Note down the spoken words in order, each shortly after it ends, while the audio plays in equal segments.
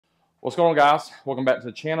What's going on, guys? Welcome back to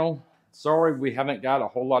the channel. Sorry we haven't got a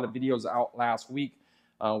whole lot of videos out last week.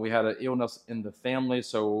 We had an illness in the family,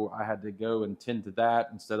 so I had to go and tend to that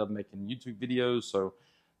instead of making YouTube videos. So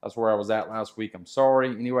that's where I was at last week. I'm sorry.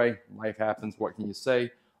 Anyway, life happens. What can you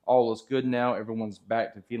say? All is good now. Everyone's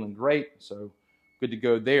back to feeling great, so good to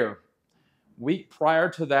go there. Week prior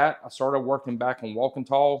to that, I started working back on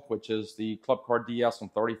WLKNTALL, which is the Club Car DS on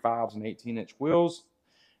 35s and 18-inch wheels.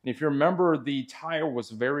 And if you remember, the tire was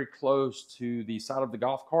very close to the side of the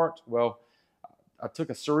golf cart. Well, I took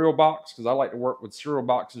a cereal box because I like to work with cereal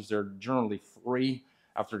boxes. They're generally free.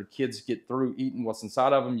 After the kids get through eating what's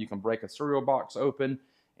inside of them, you can break a cereal box open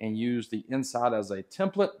and use the inside as a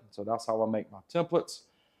template. So that's how I make my templates.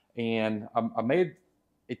 And I made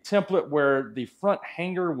a template where the front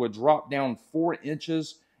hanger would drop down 4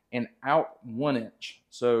 inches and out 1 inch.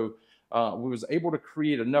 So we was able to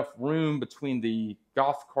create enough room between the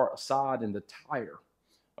golf cart side and the tire.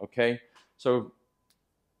 Okay, so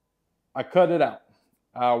I cut it out.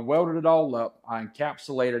 I welded it all up. I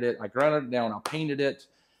encapsulated it. I grounded it down. I painted it.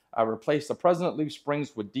 I replaced the President leaf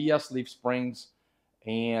springs with DS leaf springs,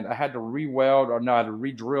 and I had to re-weld, or no, I had to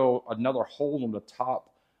re-drill another hole on the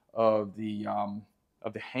top of the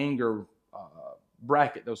hanger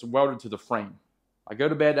bracket that was welded to the frame. I go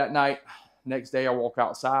to bed that night. Next day, I walk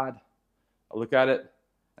outside. I look at it,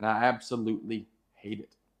 and I absolutely hate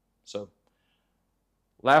it. So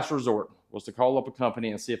last resort was to call up a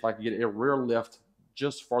company and see if I could get a rear lift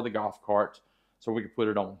just for the golf cart so we could put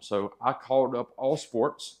it on. So I called up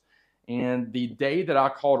Allsports, and the day that I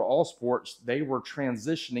called Allsports, they were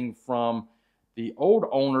transitioning from the old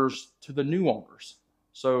owners to the new owners.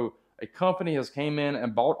 So a company has came in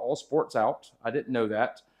and bought Allsports out. I didn't know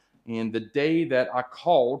that. And the day that I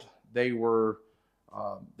called, they were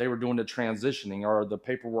doing the transitioning or the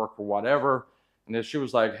paperwork or whatever. And then she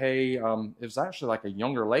was like, hey, it was actually like a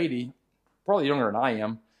younger lady, probably younger than I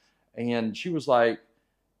am. And she was like,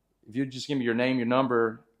 if you just give me your name, your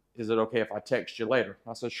number, is it okay if I text you later?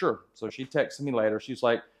 I said, sure. So she texted me later. She's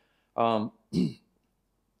like, you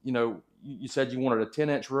know, you said you wanted a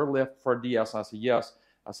 10-inch rear lift for a DS. I said, yes.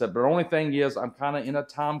 I said, but the only thing is I'm kind of in a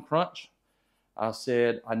time crunch. I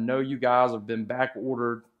said, I know you guys have been back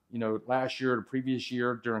ordered, you know, last year, the previous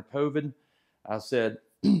year during COVID. I said,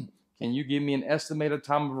 can you give me an estimated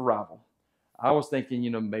time of arrival? I was thinking, you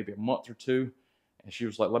know, maybe a month or two. And she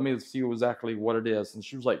was like, let me see exactly what it is. And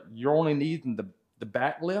she was like, you're only needing the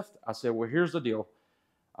back lift? I said, well, here's the deal.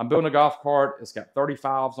 I'm building a golf cart. It's got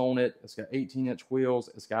 35s on it. It's got 18-inch wheels.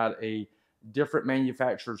 It's got a different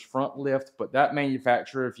manufacturer's front lift. But that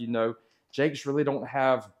manufacturer, if you know, Jake's really don't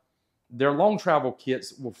have, their long travel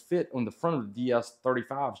kits will fit on the front of the DS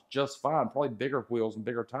 35s just fine, probably bigger wheels and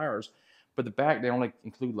bigger tires. But the back, they only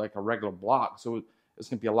include like a regular block. So it's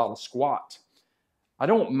going to be a lot of squat. I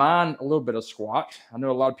don't mind a little bit of squat. I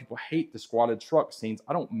know a lot of people hate the squatted truck scenes.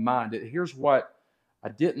 I don't mind it. Here's what I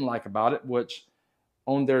didn't like about it, which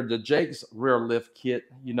on the Jake's rear lift kit,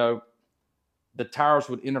 you know, the tires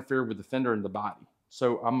would interfere with the fender and the body.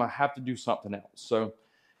 So I'm going to have to do something else. So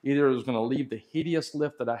either I was going to leave the hideous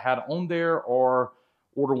lift that I had on there or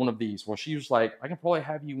order one of these. Well, she was like, I can probably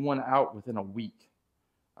have you one out within a week.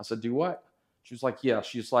 I said, do what? She was like, yeah.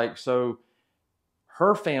 She's like, so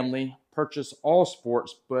her family purchased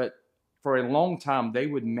Allsports, but for a long time, they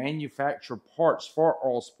would manufacture parts for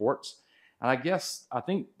Allsports. And I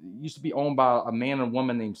think it used to be owned by a man and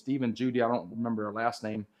woman named Steve and Judy. I don't remember her last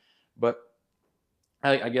name, but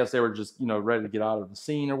I guess they were just, you know, ready to get out of the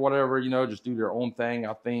scene or whatever, you know, just do their own thing,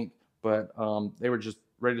 I think. But they were just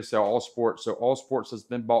ready to sell Allsports. So Allsports has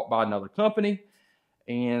been bought by another company.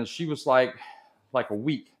 And she was like a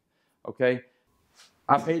week, okay?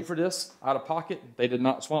 I paid for this out of pocket. They did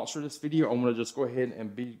not sponsor this video. I'm going to just go ahead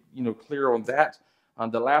and be, you know, clear on that.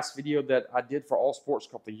 The last video that I did for Allsports a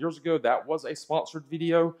couple of years ago, that was a sponsored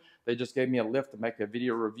video. They just gave me a lift to make a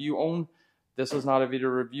video review on. This is not a video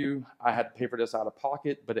review. I had to pay for this out of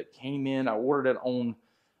pocket, but it came in. I ordered it on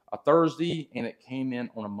a Thursday, and it came in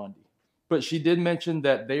on a Monday. But she did mention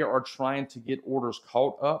that they are trying to get orders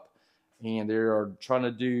caught up, and they are trying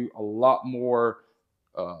to do a lot more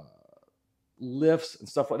lifts and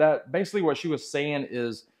stuff like that. Basically, what she was saying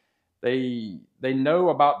is they know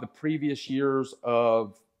about the previous years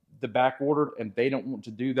of the back order, and they don't want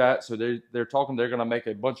to do that. So they're talking they're going to make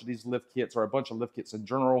a bunch of these lift kits, or a bunch of lift kits in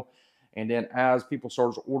general. And then as people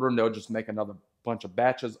start ordering, they'll just make another bunch of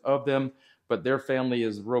batches of them. But their family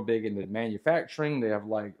is real big into manufacturing. They have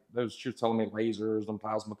like those, she was telling me, lasers and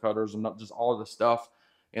plasma cutters and just all this stuff.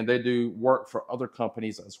 And they do work for other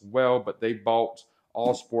companies as well. But they bought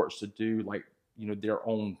Allsports to do, like, you know, their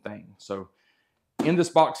own thing. So in this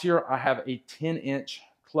box here, I have a 10-inch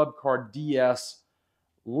Club Car DS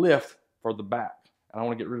lift for the back. And I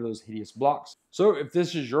want to get rid of those hideous blocks. So if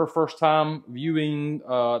this is your first time viewing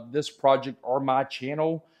this project or my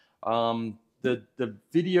channel, the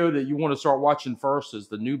video that you want to start watching first is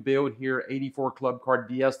the new build here, 84 Club Car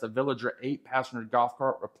DS, the Villager 8 passenger golf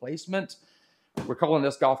cart replacement. We're calling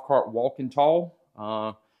this golf cart Walking Tall.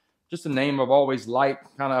 Just a name I've always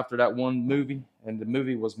liked, kind of after that one movie. And the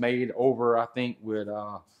movie was made over, I think, with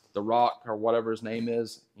The Rock or whatever his name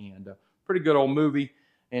is. And pretty good old movie.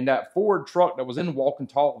 And that Ford truck that was in Walking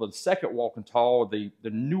Tall, the second Walking Tall, the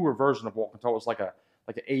newer version of Walking Tall, was like an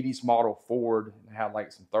 80s model Ford. It had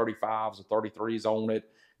like some 35s or 33s on it,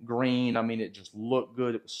 green. I mean, it just looked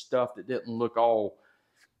good. It was stuff that didn't look all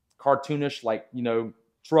cartoonish, like, you know,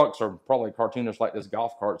 trucks are probably cartoonish like this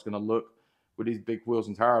golf cart's going to look with these big wheels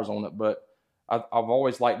and tires on it. But I've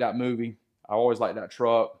always liked that movie. I always liked that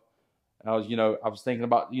truck. And I was thinking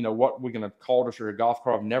about, what we're going to call this a golf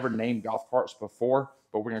cart. I've never named golf carts before,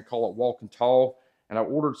 but we're going to call it Walking Tall. And I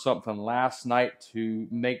ordered something last night to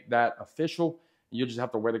make that official. You'll just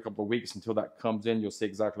have to wait a couple of weeks until that comes in. You'll see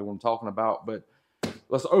exactly what I'm talking about. But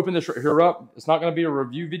let's open this right here up. It's not going to be a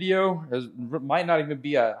review video. It might not even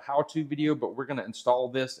be a how-to video, but we're going to install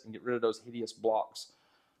this and get rid of those hideous blocks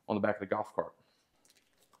on the back of the golf cart.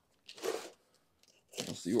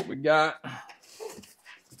 Let's see what we got.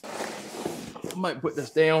 I might put this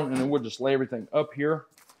down and then we'll just lay everything up here.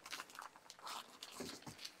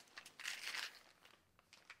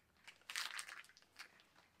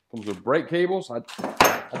 Comes with brake cables.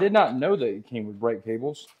 I did not know that it came with brake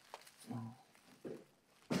cables.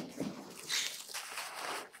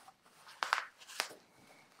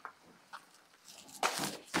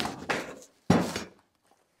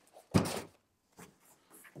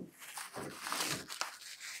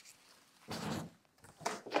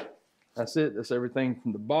 That's it. That's everything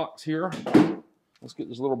from the box here. Let's get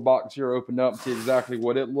this little box here opened up and see exactly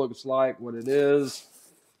what it looks like, what it is.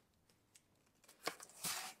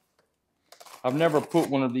 I've never put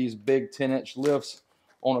one of these big 10-inch lifts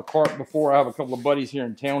on a cart before. I have a couple of buddies here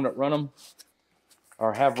in town that run them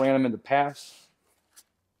or have ran them in the past.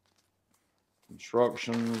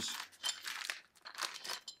 Instructions.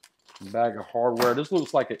 Bag of hardware. This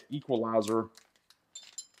looks like an equalizer.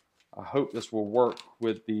 I hope this will work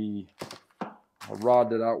with the rod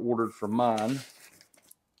that I ordered for mine.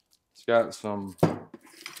 It's got some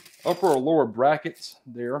upper or lower brackets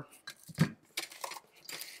there.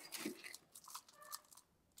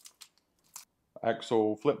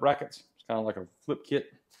 Axle flip brackets. It's kind of like a flip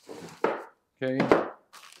kit. Okay.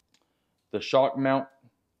 The shock mount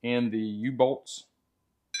and the U-bolts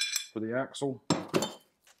for the axle.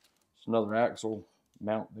 It's another axle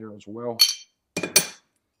mount there as well.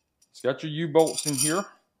 It's got your U-bolts in here.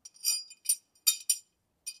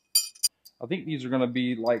 I think these are going to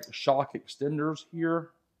be like shock extenders here.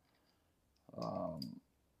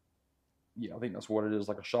 Yeah, I think that's what it is,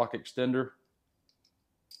 like a shock extender.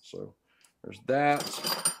 So there's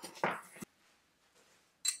that.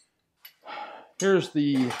 Here's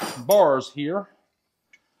the bars here.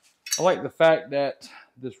 I like the fact that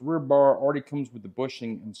this rear bar already comes with the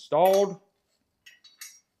bushing installed.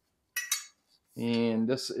 And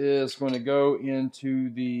this is going to go into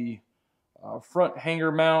the front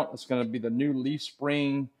hanger mount. It's going to be the new leaf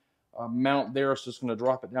spring mount there. So it's going to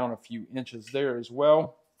drop it down a few inches there as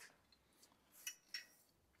well.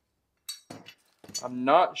 I'm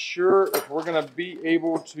not sure if we're going to be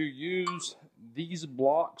able to use these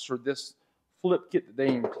blocks or this flip kit that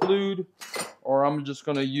they include, or I'm just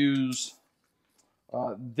going to use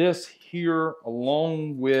this here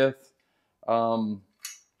along with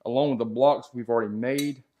the blocks we've already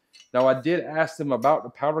made. Now, I did ask them about the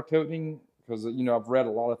powder coating because, I've read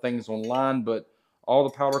a lot of things online, but all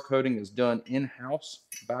the powder coating is done in-house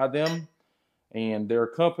by them. And their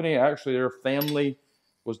company, actually their family,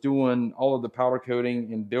 was doing all of the powder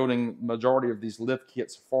coating and building majority of these lift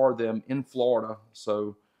kits for them in Florida.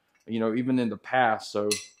 So, even in the past. So,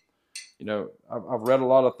 I've read a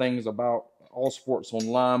lot of things about Allsports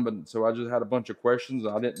online, but so I just had a bunch of questions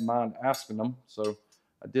and I didn't mind asking them. So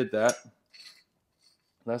I did that.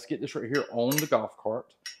 Let's get this right here on the golf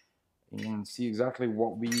cart and see exactly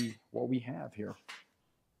what we have here.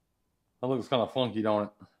 That looks kind of funky, don't it?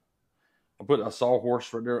 I put a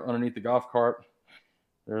sawhorse right there underneath the golf cart.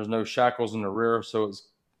 There's no shackles in the rear, so it's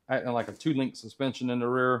acting like a 2-link suspension in the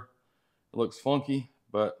rear. It looks funky,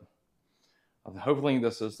 but hopefully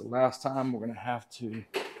this is the last time we're going to have to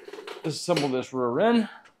disassemble this rear end.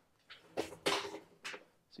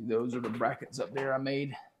 See, those are the brackets up there I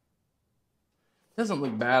made. Doesn't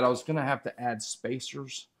look bad. I was going to have to add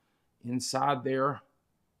spacers inside there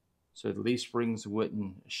so the leaf springs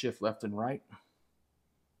wouldn't shift left and right.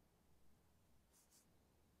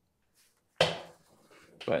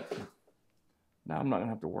 But now I'm not going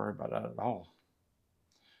to have to worry about that at all.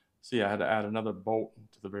 See, I had to add another bolt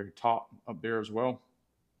to the very top up there as well,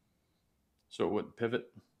 so it wouldn't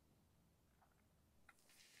pivot.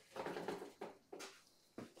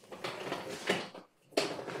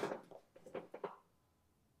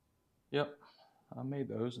 Yep, I made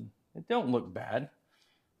those, and it don't look bad,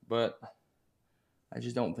 but I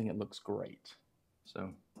just don't think it looks great.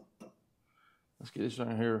 So let's get this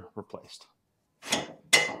right here replaced.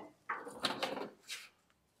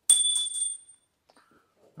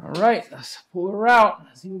 All right, let's pull her out.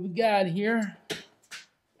 See what we got here.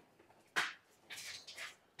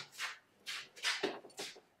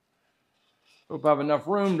 Hope I have enough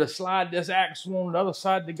room to slide this axle on the other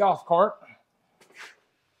side of the golf cart.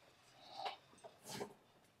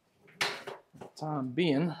 Time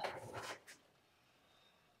being.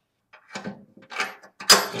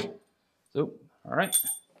 So, all right.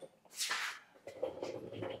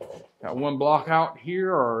 Got one block out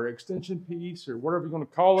here, or extension piece, or whatever you're going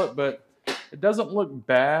to call it, but it doesn't look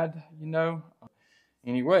bad, you know.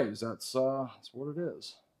 Anyways, that's what it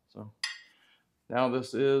is. So now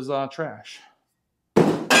this is trash.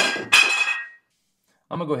 I'm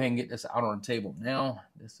gonna go ahead and get this out on the table now.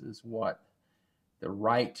 This is what the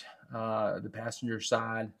right, the passenger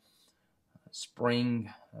side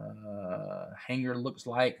spring hanger looks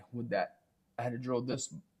like. With that, I had to drill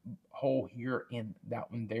this hole here and that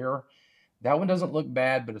one there. That one doesn't look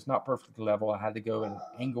bad, but it's not perfectly level. I had to go at an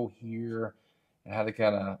angle here. I had to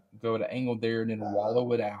kind of go at an angle there and then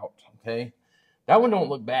wallow it out. Okay, that one don't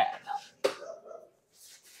look bad.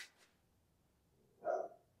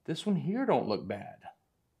 This one here don't look bad,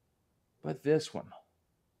 but this one.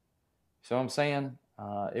 So I'm saying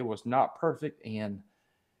it was not perfect, and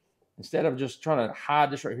instead of just trying to hide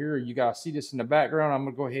this right here, you guys see this in the background. I'm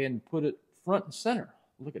gonna go ahead and put it front and center.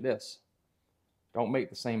 Look at this. Don't make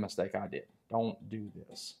the same mistake I did. Don't do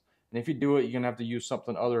this. And if you do it, you're going to have to use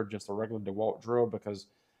something other than just a regular DeWalt drill, because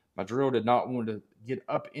my drill did not want to get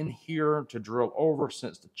up in here to drill over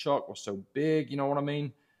since the chuck was so big. You know what I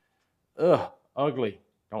mean? Ugh, ugly.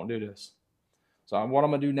 Don't do this. So what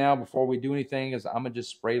I'm going to do now before we do anything is I'm going to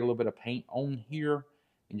just spray a little bit of paint on here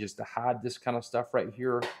and just to hide this kind of stuff right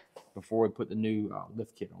here before we put the new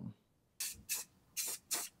lift kit on.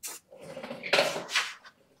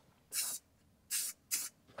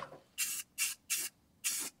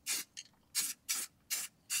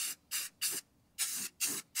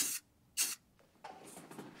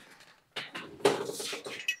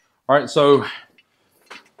 All right, so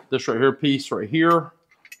this right here, piece right here,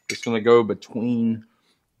 it's going to go between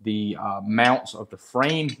the mounts of the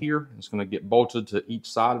frame here. It's going to get bolted to each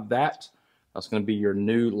side of that. That's going to be your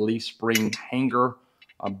new leaf spring hanger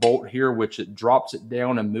bolt here, which it drops it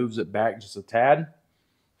down and moves it back just a tad.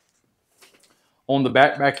 On the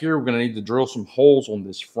back here, we're going to need to drill some holes on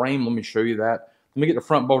this frame. Let me show you that. Let me get the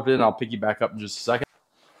front bolted in. I'll pick you back up in just a second.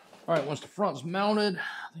 All right, once the front's mounted,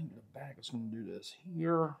 I think the back is going to do this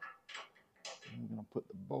here. I'm going to put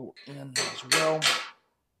the bolt in as well.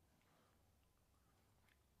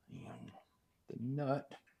 And the nut.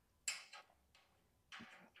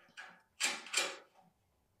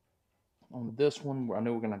 On this one, I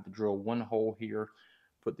know we're going to have to drill one hole here,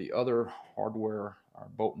 put the other hardware, our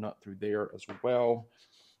bolt nut through there as well.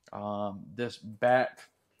 This back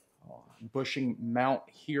bushing mount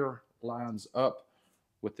here lines up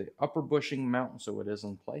with the upper bushing mount, so it is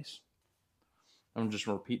in place. I'm just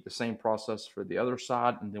going to repeat the same process for the other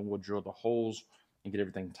side, and then we'll drill the holes and get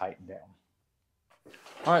everything tightened down.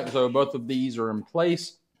 All right, so both of these are in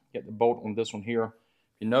place. Get the bolt on this one here. If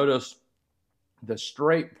you notice, the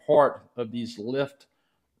straight part of these lift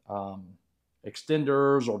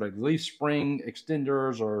extenders, or the leaf spring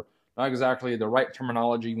extenders, or not exactly the right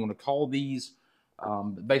terminology you want to call these.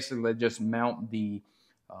 Basically, they just mount the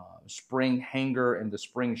spring hanger and the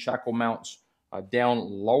spring shackle mounts down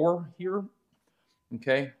lower here.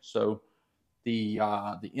 Okay, so the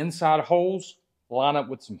inside holes line up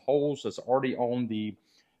with some holes that's already on the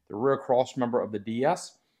rear cross member of the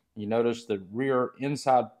DS. You notice the rear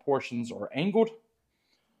inside portions are angled.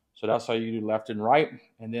 So that's how you do left and right.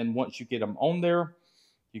 And then once you get them on there,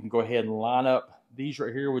 you can go ahead and line up these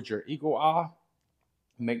right here with your eagle eye.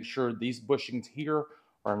 Make sure these bushings here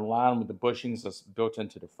are in line with the bushings that's built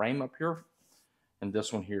into the frame up here. And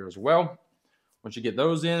this one here as well. Once you get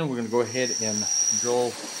those in, we're going to go ahead and drill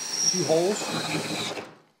 2 holes.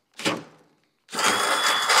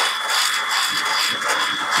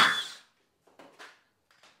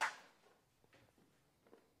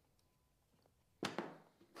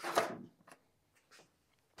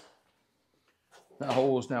 That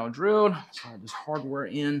hole is now drilled. Slide this hardware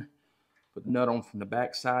in. Put the nut on from the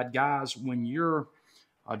back side. Guys, when you're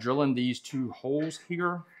drilling these 2 holes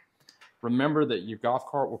here, remember that your golf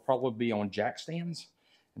cart will probably be on jack stands.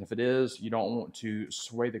 And if it is, you don't want to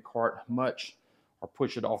sway the cart much or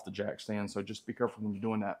push it off the jack stand. So just be careful when you're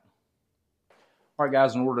doing that. All right,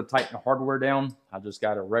 guys, in order to tighten the hardware down, I just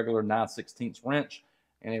got a regular 9/16 wrench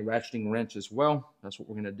and a ratcheting wrench as well. That's what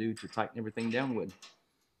we're going to do to tighten everything down with.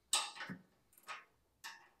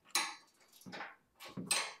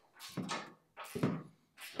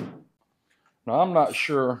 Now, I'm not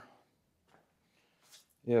sure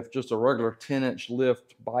if just a regular 10-inch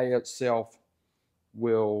lift by itself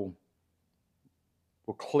will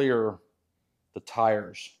clear the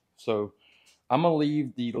tires. So I'm going to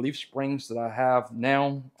leave the leaf springs that I have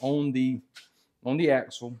now on the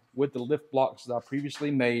axle with the lift blocks that I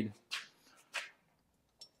previously made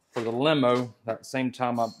for the limo that same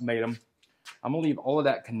time I made them. I'm going to leave all of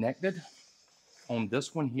that connected on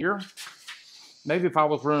this one here. Maybe if I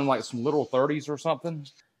was running like some little 30s or something.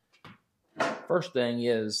 First thing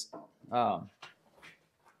is that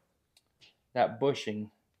bushing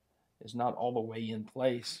is not all the way in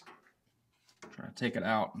place. Try to take it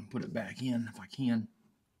out and put it back in if I can.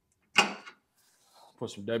 Put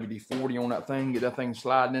some WD-40 on that thing, get that thing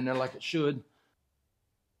sliding in there like it should.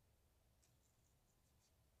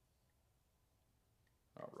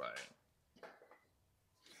 All right.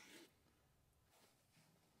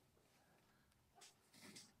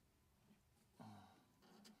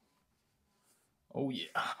 Oh yeah,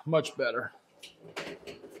 much better. See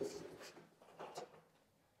if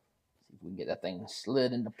we can get that thing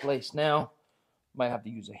slid into place now. Might have to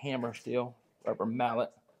use a hammer still, rubber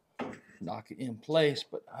mallet, knock it in place,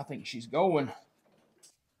 but I think she's going.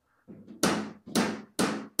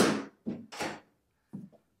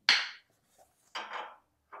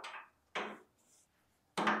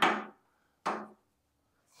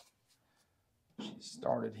 She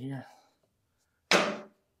started here.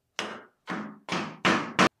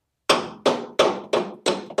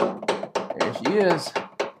 There she is.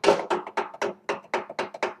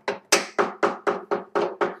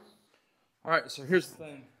 All right, so here's the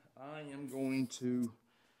thing. I am going to,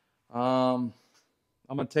 I'm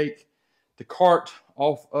going to take the cart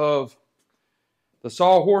off of the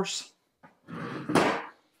sawhorse,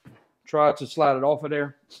 try to slide it off of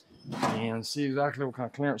there, and see exactly what kind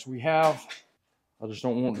of clearance we have. I just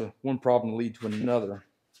don't want the one problem to lead to another.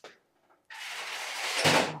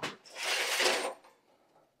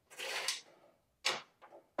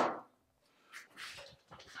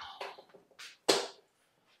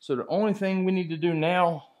 So the only thing we need to do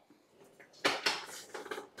now,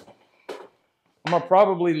 I'm going to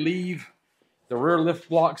probably leave the rear lift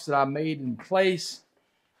blocks that I made in place.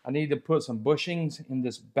 I need to put some bushings in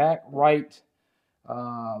this back right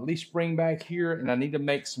leaf spring back here, and I need to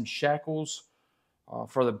make some shackles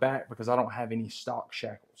for the back because I don't have any stock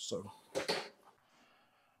shackles. So,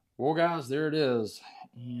 well, guys, there it is.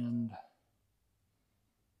 And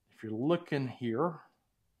if you're looking here,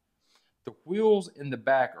 the wheels in the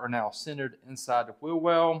back are now centered inside the wheel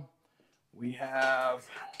well. We have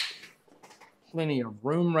plenty of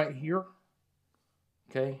room right here.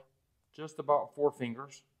 Okay, just about 4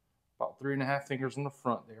 fingers, about 3.5 fingers in the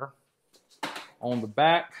front there. On the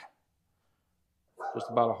back,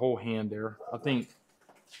 just about a whole hand there. I think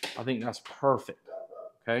that's perfect.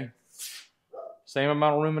 Okay, same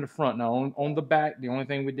amount of room in the front. Now on the back, the only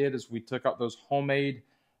thing we did is we took out those homemade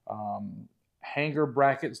hanger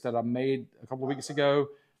brackets that I made a couple of weeks ago,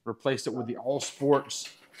 replaced it with the Allsports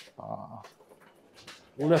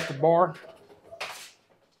lift bar.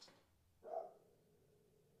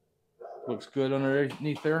 Looks good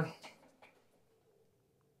underneath there.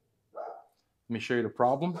 Let me show you the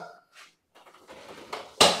problem.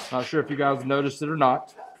 Not sure if you guys noticed it or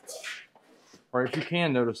not, or if you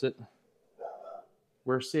can notice it.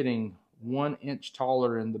 We're sitting 1 inch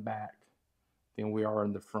taller in the back than we are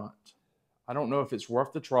in the front. I don't know if it's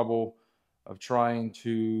worth the trouble of trying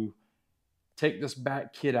to take this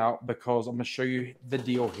back kit out, because I'm going to show you the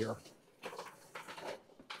deal here.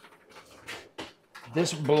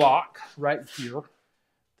 This block right here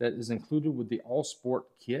that is included with the Allsport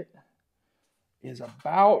kit is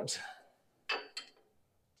about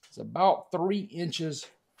 3 inches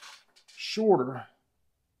shorter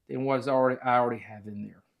than what I already have in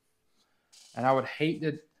there. And I would hate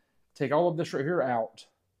to take all of this right here out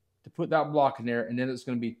to put that block in there, and then it's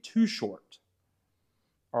going to be too short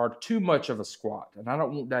or too much of a squat, and I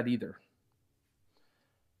don't want that either.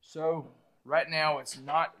 So right now it's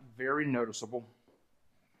not very noticeable.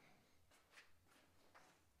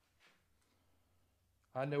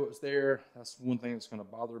 I know it's there. That's one thing that's going to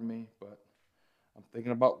bother me, but I'm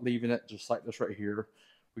thinking about leaving it just like this right here.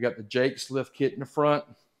 We got the Jake's lift kit in the front.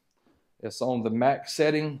 It's on the max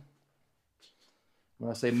setting.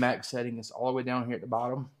 When I say max setting, it's all the way down here at the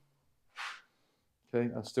bottom.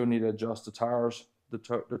 Okay, I still need to adjust the tires, the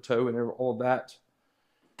toe and all of that.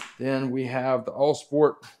 Then we have the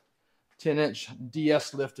Allsport 10-inch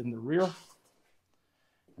DS lift in the rear.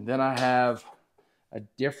 And then I have a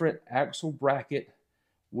different axle bracket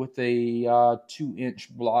with a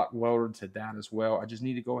 2-inch block welded to that as well. I just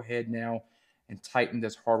need to go ahead now and tighten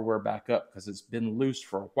this hardware back up because it's been loose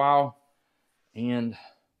for a while. And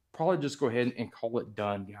probably just go ahead and call it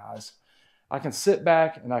done, guys. I can sit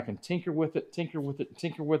back and I can tinker with it,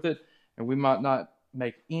 and we might not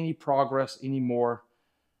make any progress anymore.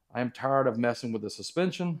 I am tired of messing with the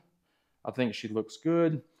suspension. I think she looks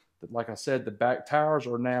good. But like I said, the back tires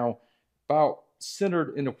are now about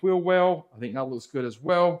centered in the wheel well. I think that looks good as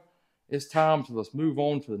well. It's time to let's move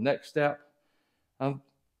on to the next step. I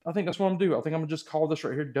think that's what I'm gonna do. I think I'm gonna just call this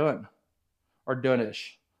right here done, or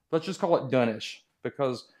done-ish. Let's just call it done-ish,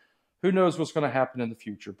 because who knows what's gonna happen in the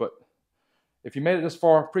future. But if you made it this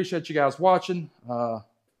far, appreciate you guys watching.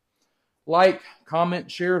 Like,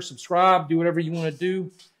 comment, share, subscribe, do whatever you want to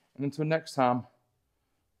do. And until next time,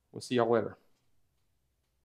 we'll see y'all later.